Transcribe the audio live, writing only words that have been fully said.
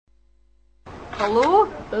Hello?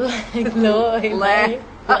 靚女，靚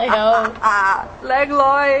你好。靚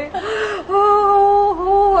女，好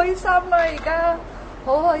開心啊！而家好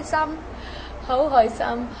開心，好開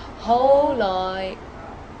心，好耐，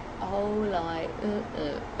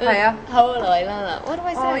係啊，好耐啦。What do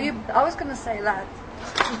I Oh, say? I was gonna say that.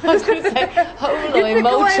 I was going to say 好耐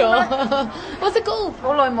冇咗。What's it called?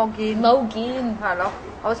 好耐冇見，冇見係咯。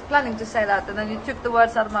I was planning to say that, and then you took the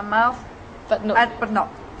words out of my mouth,，but no, but no.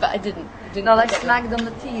 but I didn't. No, like snagged on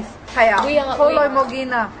the teeth. 係啊，好耐冇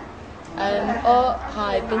見啊！我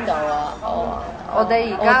喺邊度啊？我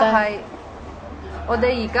哋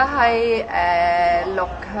而家喺六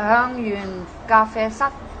香園咖啡室。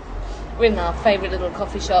We're in our favourite little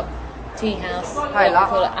coffee shop, tea house, whatever we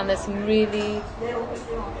call it, and there's some really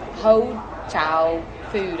好炒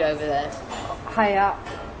food over there. 係啊，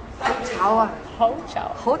好炒啊！好炒。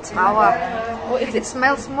好炒啊！ What is It it?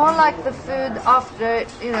 smells more like the food after,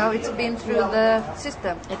 it's been through the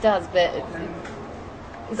system. It does, but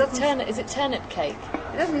It doesn't, is it turnip cake?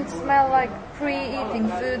 it doesn't smell like pre-eating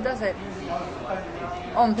food, does it?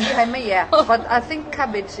 我唔知係乜嘢 but I think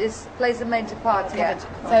cabbage plays a major part here.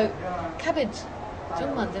 So cabbage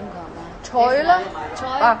中文點講啊？菜啦，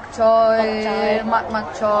白菜、麥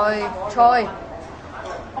菜，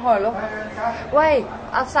係咯。喂，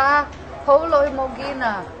阿沙，好耐冇見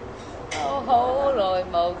啊！我好耐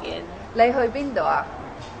冇見。你去邊度啊？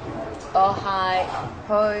我係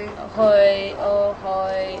去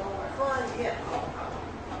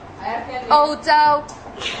澳洲。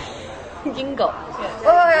英國。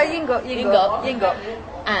英國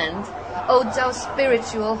And 澳洲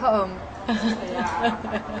spiritual home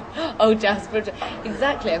澳洲 spiritual.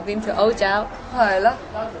 Exactly, I've been to 澳洲。係啦。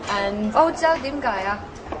And 澳洲點解啊？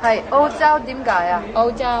係澳洲點解啊？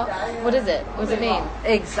澳洲 what is it? What does it mean?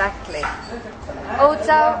 Exactly 澳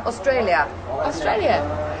洲 Australia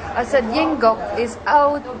I said 英國 is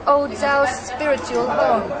澳洲 spiritual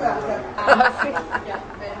home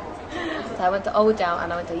So I went to 澳洲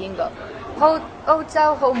and I went to 英國。澳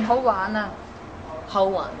洲好唔好玩啊？好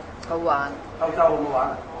玩。好玩。歐洲好唔好玩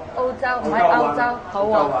啊？澳洲唔係歐洲，好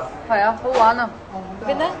玩。係啊，好玩啊！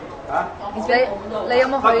邊咧？嚇？你有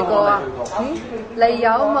冇去過啊？你有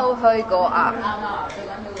冇去過啊？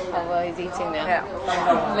我已經清了。係啊。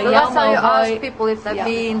你 The 有 last time you 冇 ask 去 people if they've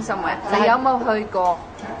been somewhere，你有冇去過？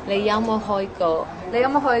你有冇去過？你有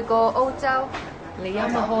冇去過澳洲？你有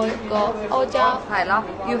冇去過澳洲？係啦。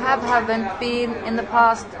You haven't been in the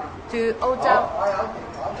past to 澳洲。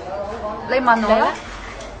你問我啦。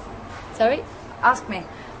Sorry? Ask me。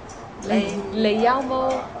你有冇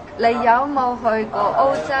去過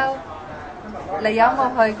澳洲？你有冇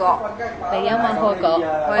去過？你有冇去過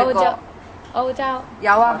澳洲？澳洲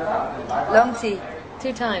有啊，2次。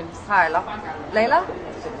2 times。係咯，你啦？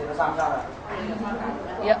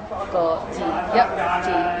一個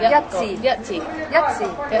字。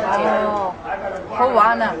哦，好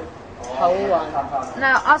玩啊！好玩。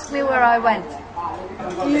Now ask me where I went。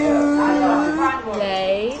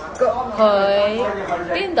你去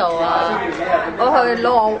邊度啊？我去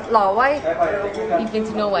挪威。You've been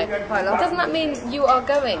to Norway. 係咯。Doesn't that mean you are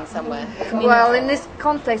going somewhere? Well, in this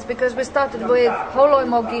context, because we started with 好耐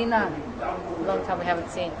冇見啊。Long time we haven't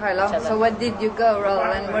seen. 係咯。So where did you go rather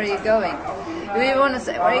than where are you going? If you want to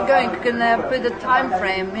say where are you going, you can put a time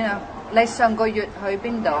frame.你上個月去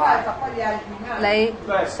邊度啊？你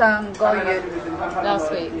上個月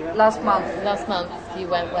Last week. last month Last month you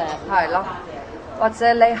went where? 係咯，或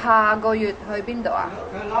者你下個月去邊度啊？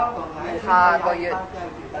下個月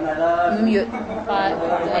5月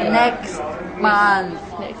next month.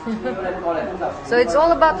 So it's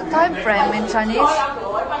all about the time frame in Chinese,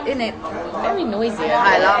 isn't it? Very noisy.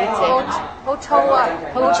 係啦，好嘈啊，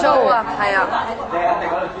係啊。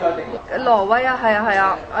挪威啊，係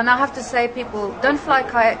啊。And I have to say, people don't fly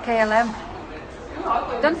KLM.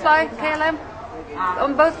 Don't fly KLM.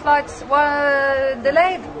 On both flights were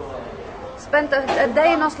delayed. Spent a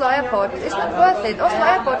day in Oslo Airport. It's not worth it. Oslo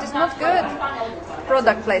Airport is not good.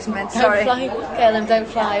 Product placement, sorry. Don't fly KLM, don't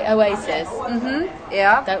fly Oasis.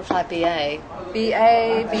 Yeah. Don't fly BA.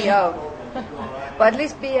 BO. But at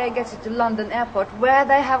least BA gets you to London Airport, where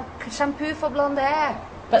they have shampoo for blonde hair,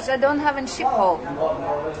 which I don't have in Schiphol.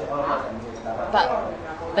 But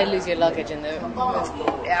they lose your luggage in the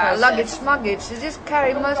Yeah, luggage. You just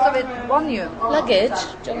carry most of it on you. Luggage?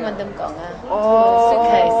 中文點講啊？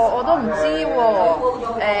哦，我都唔知喎。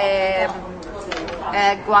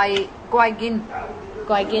貴件。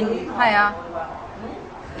貴件。係啊。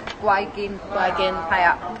貴件。係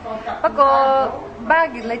啊。不過 bag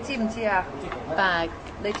你知唔知啊 ？bag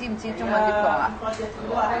你知唔知中文點講啊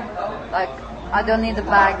？Like I don't need a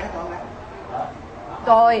bag.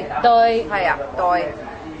 袋，袋係啊，袋。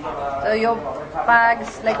就要 bags，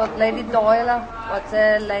你啲袋啦，或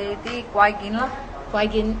者你啲貴件啦。貴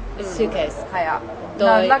件 suitcase 係啊。袋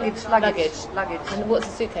No, luggage. And what's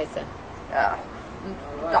a suitcase then?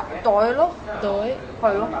 袋咯。袋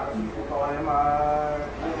係咯。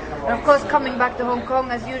And of course, coming back to Hong Kong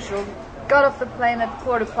as usual, got off the plane at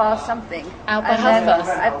 20:15 something. Out by And then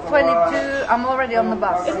 22:30. at 22, I'm already on the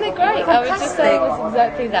bus. Isn't it great? I was just saying it's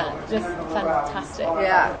exactly that. Just fantastic.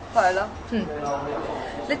 Yeah，係咯。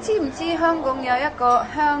你知唔知香港有一個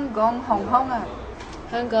香港航空啊？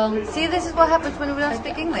香港 See, this is what happens when we don't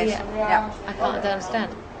speak English. Yeah. I can't understand.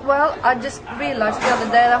 Well, I just realized the other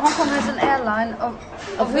day that Hong Kong has an airline of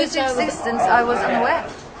whose which I was- existence I was unaware.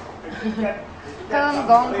 香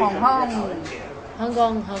港航空。香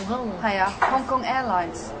港航空 係啊，Hong Kong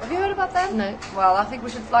Airlines. Have you heard about them? No. Well, I think we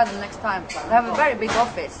should fly them next time. They have a very big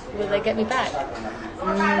office. Will they get me back?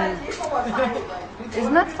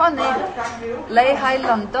 Isn't that funny? 你喺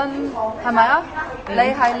倫敦係咪啊？你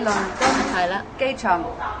喺倫敦係啦，機場，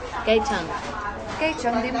機場機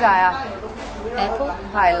場點解啊？ airport.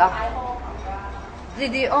 係啦。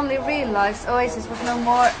Did you only realize Oasis was no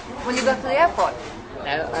more when you got to the airport?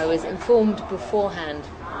 No, I was informed beforehand.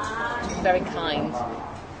 Very kind.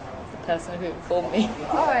 The person who informed me.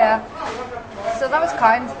 Oh yeah. So that was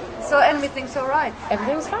kind. So everything's alright.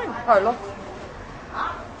 Everything was fine. Oh look.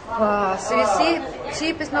 So you see,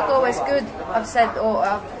 cheap is not always good. I've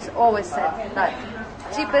always said that.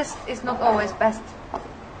 Cheapest is not always best.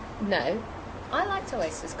 No, I liked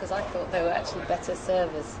Oasis because I thought they were actually better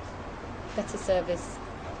servers. Better service.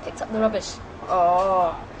 Picked up the rubbish.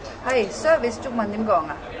 Oh. Hey, service 中文點講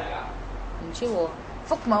啊？唔知喎。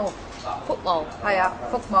服務。服務。係啊，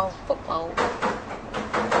服務。服務。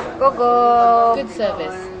嗰個 Good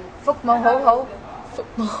service. 服務好好。服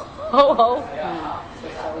務好好。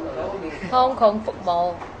香港服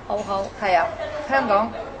務好好。係啊，香港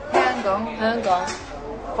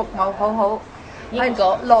服務好好。英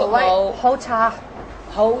國挪威服務好差。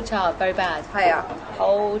好差 very bad. 係啊。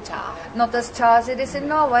好差。Not as char as it is in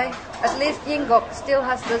Norway. At least Yingok still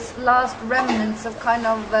has this last remnants of kind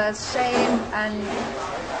of shame and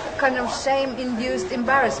kind of shame-induced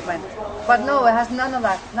embarrassment. But Norway has none of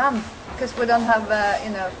that. None. Because we don't have,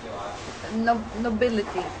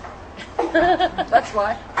 nobility. That's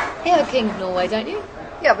why. You have a king of Norway, don't you?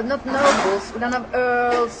 Yeah, but not nobles. We don't have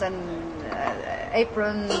earls and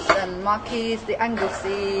aprons and marquis, the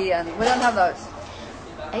Anglesey, and we don't have those.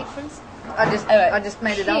 Aprons? I just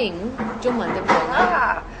made it up. King 中文點講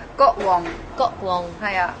啊？國王國王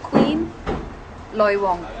係啊 Queen 女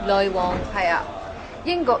王女王係啊。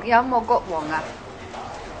英國有冇國王啊？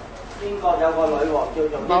英國有個女王叫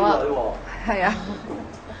做英女王。係啊。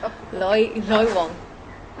女王。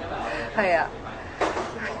係啊。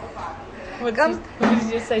What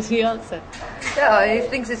did you say to the answer? Yeah, he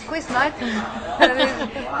thinks it's quiz night. And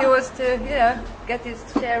he wants to, get his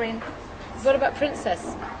share in. What about princess?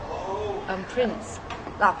 Prince.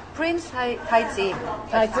 Prince 係太子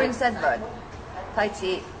，Prince Edward，太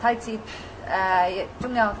子，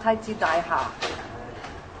仲有太子大廈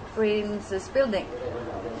 ，Prince's Building，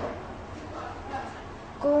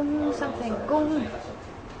宮 something 宮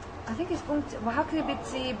I think it's 宮， well, how can it be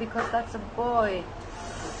子 because that's a boy。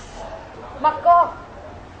麥哥，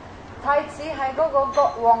太子係嗰個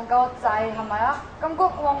國王個仔係咪啊？咁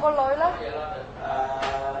國王個女咧？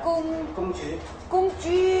公主。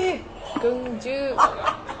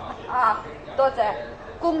多謝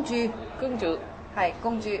公主係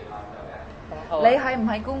公主。你係唔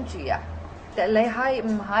係公主啊？你係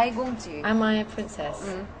唔係公主 Am I a princess?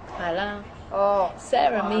 係啦。Oh.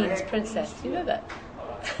 Sarah means princess. Do you know that?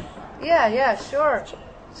 Yeah, sure.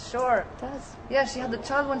 It does. Yeah, she had a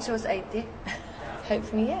child when she was 80.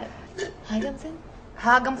 Hopefully, yeah. 係咁先。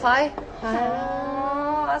嚇咁快？係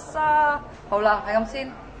啦。阿莎，好啦，係咁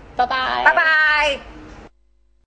先。拜拜。拜拜。